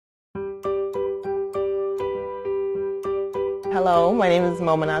Hello, my name is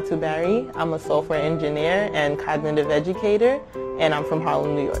Mominatu Barry. I'm a software engineer and cognitive educator, and I'm from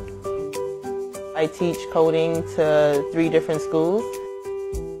Harlem, New York. I teach coding to 3 different schools.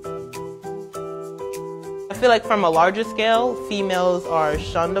 I feel like from a larger scale, females are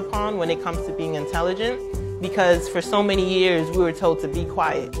shunned upon when it comes to being intelligent because for so many years we were told to be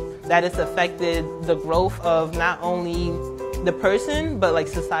quiet. That has affected the growth of not only the person, but like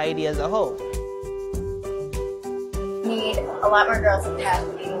society as a whole. We need a lot more girls in tech,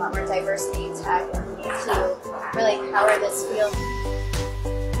 we need a lot more diversity in tech, and we need to really power this field.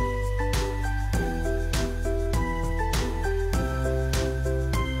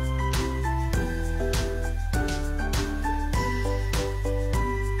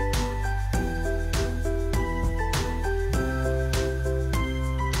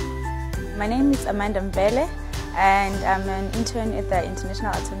 My name is Amanda Mbele and I'm an intern at the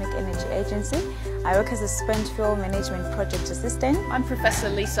International Atomic Energy Agency. I work as a spent fuel management project assistant. I'm Professor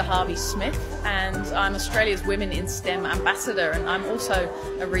Lisa Harvey-Smith and I'm Australia's Women in STEM Ambassador, and I'm also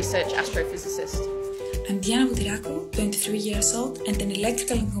a research astrophysicist. I'm Diana Budirako, 23 years old and an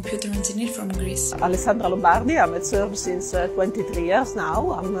electrical and computer engineer from Greece. Alessandra Lombardi, I'm at CERN since 23 years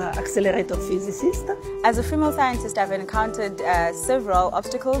now. I'm an accelerator physicist. As a female scientist, I've encountered several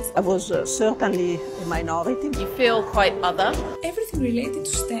obstacles. I was certainly a minority. You feel quite other. Everything related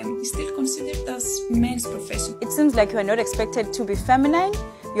to STEM is still considered as men's profession. It seems like you are not expected to be feminine,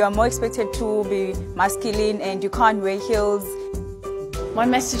 you are more expected to be masculine, and you can't wear heels. My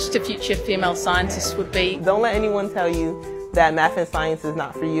message to future female scientists would be, don't let anyone tell you that math and science is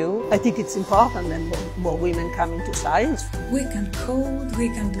not for you. I think it's important that more women come into science. We can code, we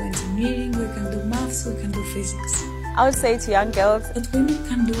can do engineering, we can do maths, we can do physics. I would say to young girls that women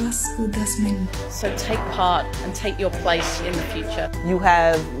can do as good as men. So take part and take your place in the future. You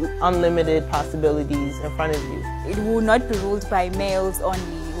have unlimited possibilities in front of you. It will not be ruled by males only.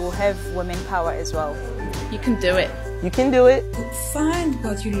 It will have women power as well. You can do it. You can do it. Find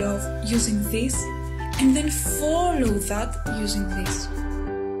what you love using this and then follow that using this.